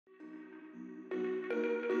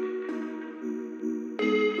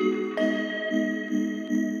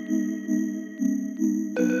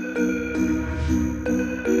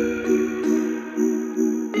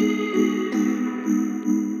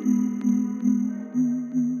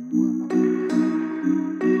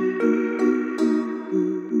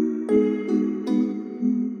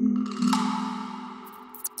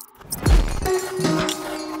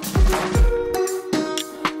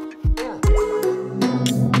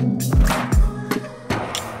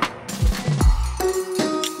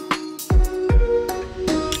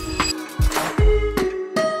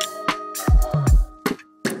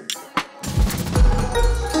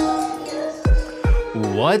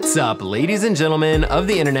What's up, ladies and gentlemen of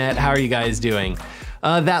the internet? How are you guys doing?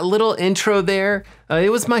 That little intro there, it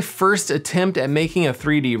was my first attempt at making a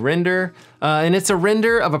 3D render, and it's a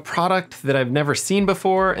render of a product that I've never seen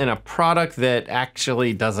before and a product that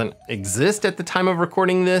actually doesn't exist at the time of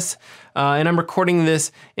recording this. And I'm recording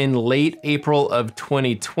this in late April of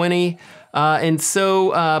 2020. And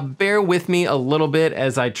so bear with me a little bit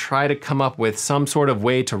as I try to come up with some sort of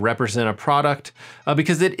way to represent a product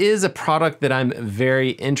because it is a product that I'm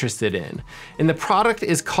very interested in. And the product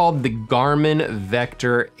is called the Garmin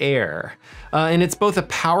Vector Air. And it's both a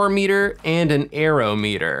power meter and an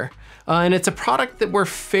aerometer. And it's a product that we're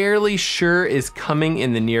fairly sure is coming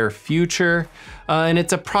in the near future. And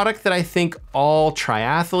it's a product that I think all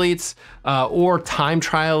triathletes or time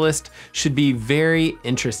trialists should be very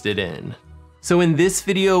interested in. So in this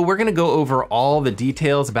video, we're gonna go over all the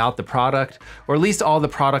details about the product, or at least all the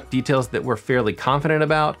product details that we're fairly confident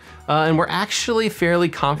about. And we're actually fairly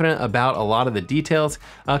confident about a lot of the details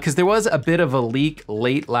because there was a bit of a leak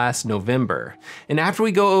late last November. And after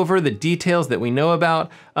we go over the details that we know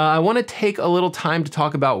about, I wanna take a little time to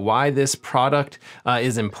talk about why this product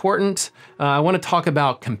is important. I wanna talk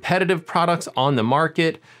about competitive products on the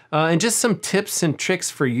market, and just some tips and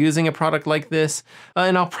tricks for using a product like this.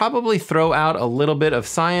 And I'll probably throw out a little bit of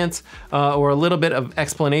science or a little bit of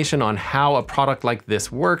explanation on how a product like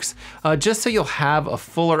this works, just so you'll have a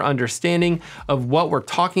fuller understanding of what we're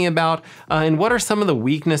talking about and what are some of the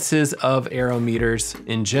weaknesses of aerometers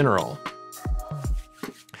in general.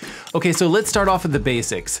 Okay, so let's start off with the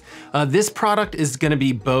basics. This product is gonna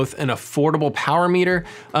be both an affordable power meter,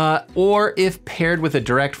 or if paired with a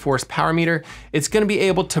direct force power meter, it's gonna be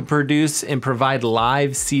able to produce and provide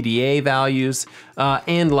live CDA values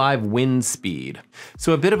and live wind speed.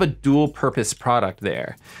 So a bit of a dual purpose product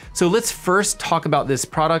there. So let's first talk about this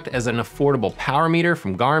product as an affordable power meter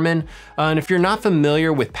from Garmin. And if you're not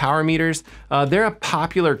familiar with power meters, they're a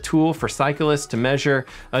popular tool for cyclists to measure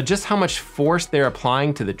just how much force they're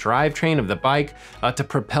applying to the drivetrain of the bike to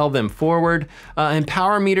propel them forward. And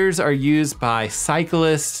power meters are used by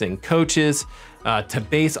cyclists and coaches to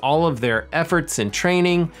base all of their efforts and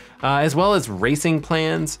training, as well as racing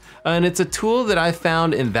plans. And it's a tool that I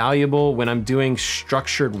found invaluable when I'm doing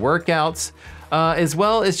structured workouts, as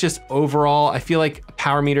well as just overall, I feel like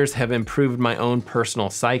power meters have improved my own personal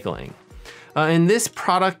cycling. And this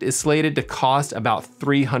product is slated to cost about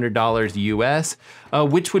 $300 US,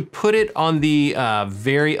 which would put it on the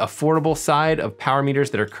very affordable side of power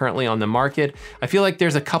meters that are currently on the market. I feel like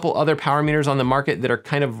there's a couple other power meters on the market that are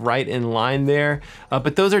kind of right in line there,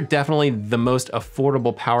 but those are definitely the most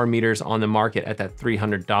affordable power meters on the market at that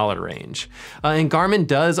 $300 range. And Garmin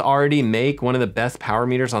does already make one of the best power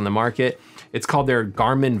meters on the market. It's called their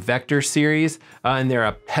Garmin Vector series, and they're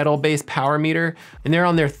a pedal-based power meter, and they're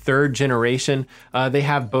on their third generation. They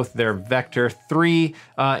have both their Vector 3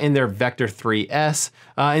 and their Vector 3S,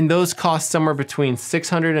 and those cost somewhere between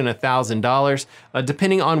 $600 and $1,000,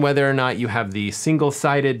 depending on whether or not you have the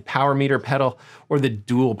single-sided power meter pedal or the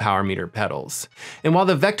dual power meter pedals. And while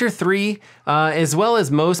the Vector 3, as well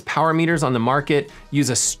as most power meters on the market, use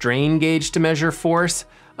a strain gauge to measure force,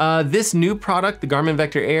 this new product, the Garmin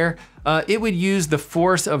Vector Air, it would use the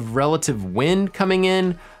force of relative wind coming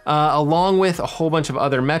in, along with a whole bunch of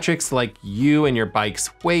other metrics like you and your bike's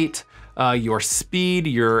weight, your speed,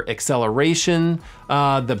 your acceleration,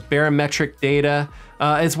 the barometric data,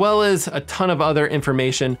 as well as a ton of other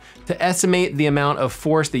information to estimate the amount of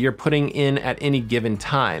force that you're putting in at any given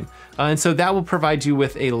time. And so that will provide you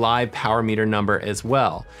with a live power meter number as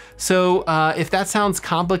well. So if that sounds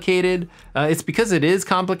complicated, it's because it is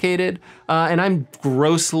complicated, and I'm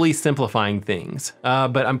grossly simplifying things,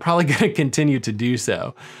 but I'm probably gonna continue to do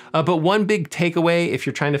so. But one big takeaway, if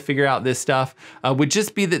you're trying to figure out this stuff, would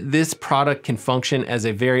just be that this product can function as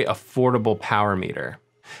a very affordable power meter.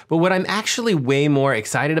 But what I'm actually way more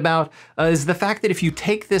excited about is the fact that if you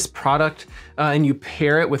take this product and you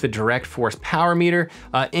pair it with a direct force power meter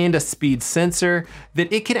and a speed sensor,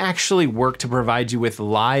 that it can actually work to provide you with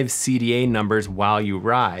live CDA numbers while you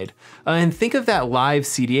ride. And think of that live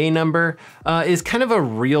CDA number as kind of a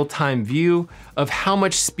real-time view of how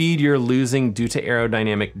much speed you're losing due to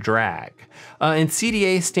aerodynamic drag. And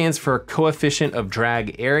CDA stands for coefficient of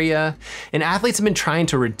drag area. And athletes have been trying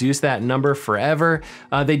to reduce that number forever.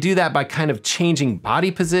 They do that by kind of changing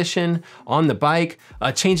body position on the bike,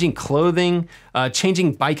 changing clothing,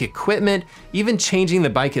 changing bike equipment, even changing the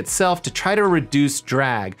bike itself to try to reduce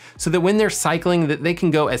drag so that when they're cycling that they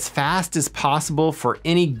can go as fast as possible for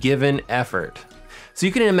any given effort. So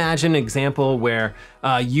you can imagine an example where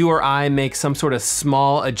you or I make some sort of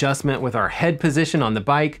small adjustment with our head position on the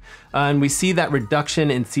bike, and we see that reduction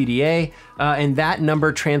in CDA, and that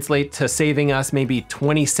number translates to saving us maybe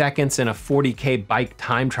 20 seconds in a 40K bike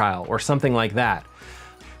time trial or something like that.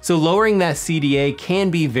 So lowering that CDA can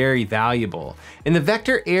be very valuable. And the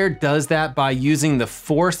Vector Air does that by using the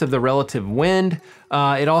force of the relative wind.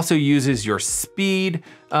 It also uses your speed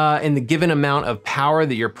and the given amount of power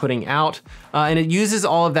that you're putting out. And it uses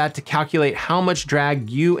all of that to calculate how much drag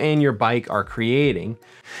you and your bike are creating.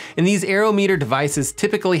 And these Aerometer devices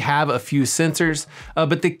typically have a few sensors,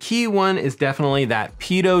 but the key one is definitely that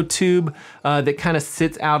Pitot tube that kind of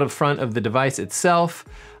sits out of front of the device itself.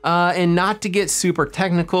 And not to get super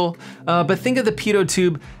technical, but think of the Pitot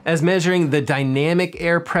tube as measuring the dynamic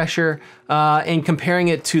air pressure and comparing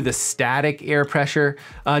it to the static air pressure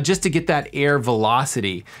just to get that air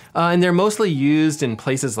velocity. And they're mostly used in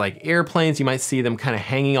places like airplanes. You might see them kind of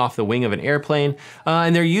hanging off the wing of an airplane.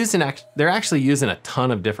 And they're actually used in a ton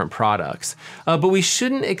of different products. But we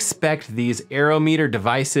shouldn't expect these Aerometer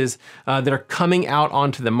devices that are coming out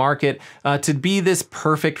onto the market to be this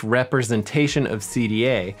perfect representation of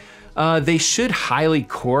CDA. They should highly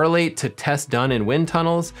correlate to tests done in wind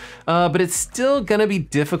tunnels, but it's still gonna be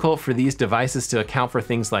difficult for these devices to account for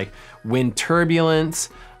things like wind turbulence,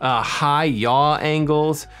 high yaw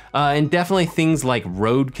angles, and definitely things like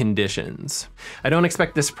road conditions. I don't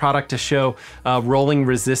expect this product to show rolling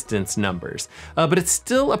resistance numbers, but it's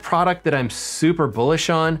still a product that I'm super bullish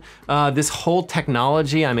on. This whole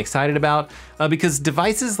technology I'm excited about because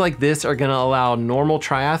devices like this are gonna allow normal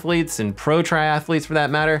triathletes and pro triathletes for that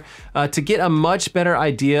matter to get a much better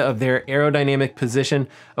idea of their aerodynamic position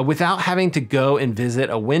without having to go and visit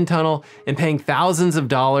a wind tunnel and paying thousands of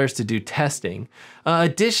dollars to do testing.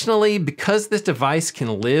 Additionally, because this device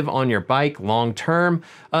can live on your bike long term,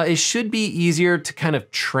 it should be easier to kind of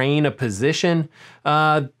train a position.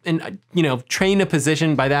 Train a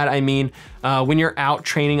position, by that I mean when you're out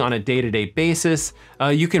training on a day-to-day basis,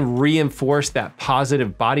 you can reinforce that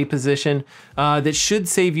positive body position that should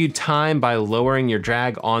save you time by lowering your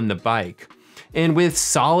drag on the bike. And with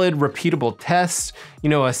solid, repeatable tests,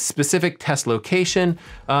 a specific test location,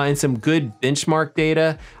 and some good benchmark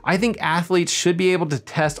data, I think athletes should be able to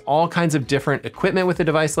test all kinds of different equipment with a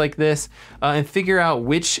device like this and figure out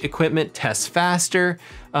which equipment tests faster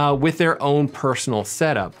with their own personal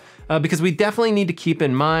setup. Because we definitely need to keep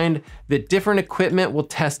in mind that different equipment will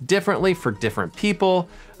test differently for different people,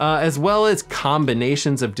 as well as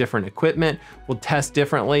combinations of different equipment will test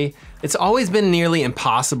differently. It's always been nearly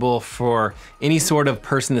impossible for any sort of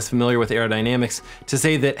person that's familiar with aerodynamics to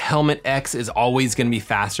say that helmet X is always gonna be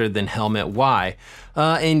faster than helmet Y.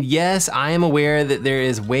 And yes, I am aware that there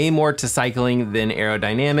is way more to cycling than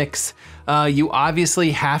aerodynamics. You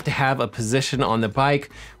obviously have to have a position on the bike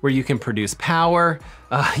where you can produce power.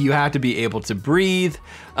 You have to be able to breathe.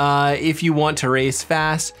 If you want to race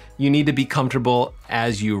fast, you need to be comfortable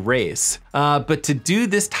as you race. But to do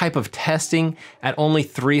this type of testing at only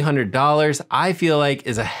 $300, I feel like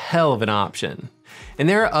is a hell of an option. And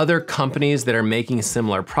there are other companies that are making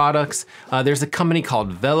similar products. There's a company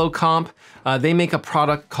called Velocomp. They make a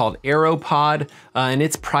product called Aeropod, and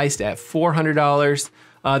it's priced at $400.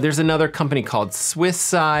 There's another company called Swiss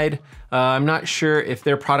Side. I'm not sure if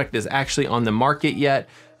their product is actually on the market yet,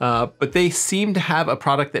 but they seem to have a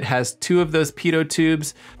product that has 2 of those Pitot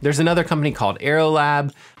tubes. There's another company called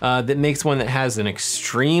Aerolab that makes one that has an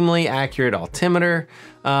extremely accurate altimeter.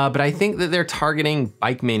 But I think that they're targeting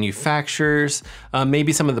bike manufacturers,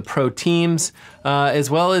 maybe some of the pro teams, as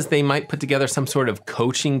well as they might put together some sort of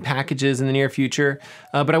coaching packages in the near future.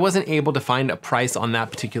 But I wasn't able to find a price on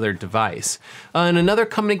that particular device. And another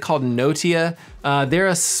company called Notia, they're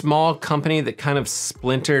a small company that kind of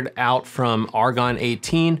splintered out from Argon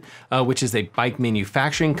 18, which is a bike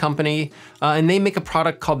manufacturing company. And they make a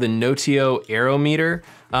product called the Notio Aerometer.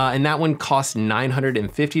 And that one costs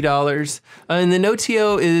 $950. And the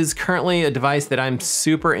Notio is currently a device that I'm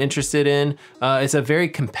super interested in. It's a very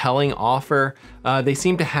compelling offer. They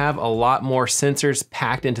seem to have a lot more sensors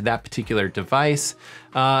packed into that particular device.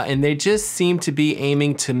 And they just seem to be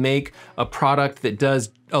aiming to make a product that does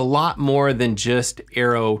a lot more than just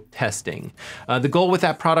aero testing. The goal with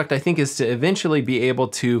that product, I think, is to eventually be able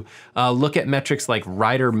to look at metrics like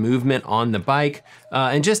rider movement on the bike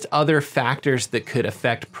and just other factors that could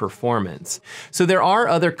affect performance. So there are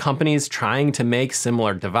other companies trying to make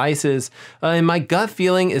similar devices, and my gut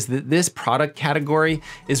feeling is that this product category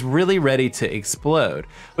is really ready to explode.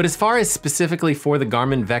 But as far as specifically for the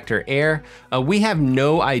Garmin Vector Air, we have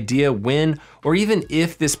no idea when or even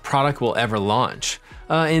if this product will ever launch.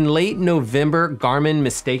 In late November, Garmin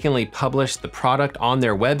mistakenly published the product on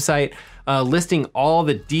their website, listing all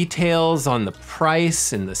the details on the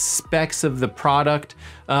price and the specs of the product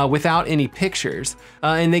without any pictures.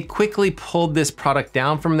 And they quickly pulled this product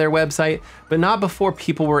down from their website, but not before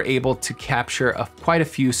people were able to capture quite a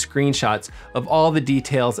few screenshots of all the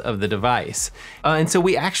details of the device. And so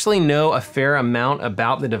we actually know a fair amount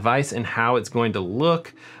about the device and how it's going to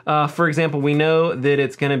look. For example, we know that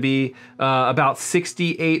it's going to be about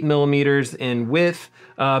 68 millimeters in width,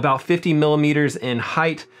 about 50 millimeters in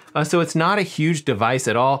height. So it's not a huge device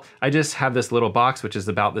at all. I just have this little box, which is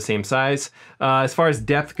about the same size. As far as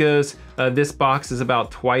depth goes, this box is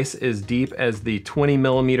about twice as deep as the 20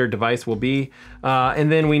 millimeter device will be.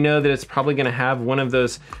 And then we know that it's probably gonna have one of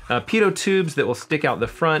those Pitot tubes that will stick out the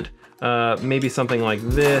front, maybe something like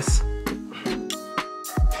this.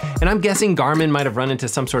 And I'm guessing Garmin might have run into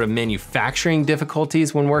some sort of manufacturing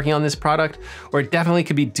difficulties when working on this product, or it definitely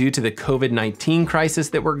could be due to the COVID-19 crisis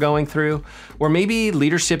that we're going through, or maybe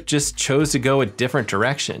leadership just chose to go a different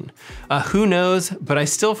direction. Who knows, but I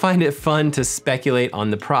still find it fun to speculate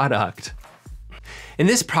on the product. And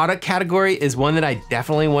this product category is one that I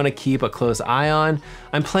definitely want to keep a close eye on.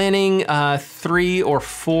 I'm planning 3 or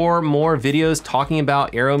 4 more videos talking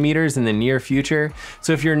about Aerometers in the near future.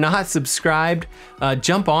 So if you're not subscribed,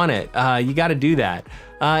 jump on it. You got to do that.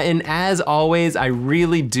 And as always, I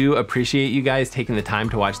really do appreciate you guys taking the time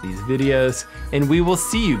to watch these videos, and we will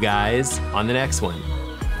see you guys on the next one.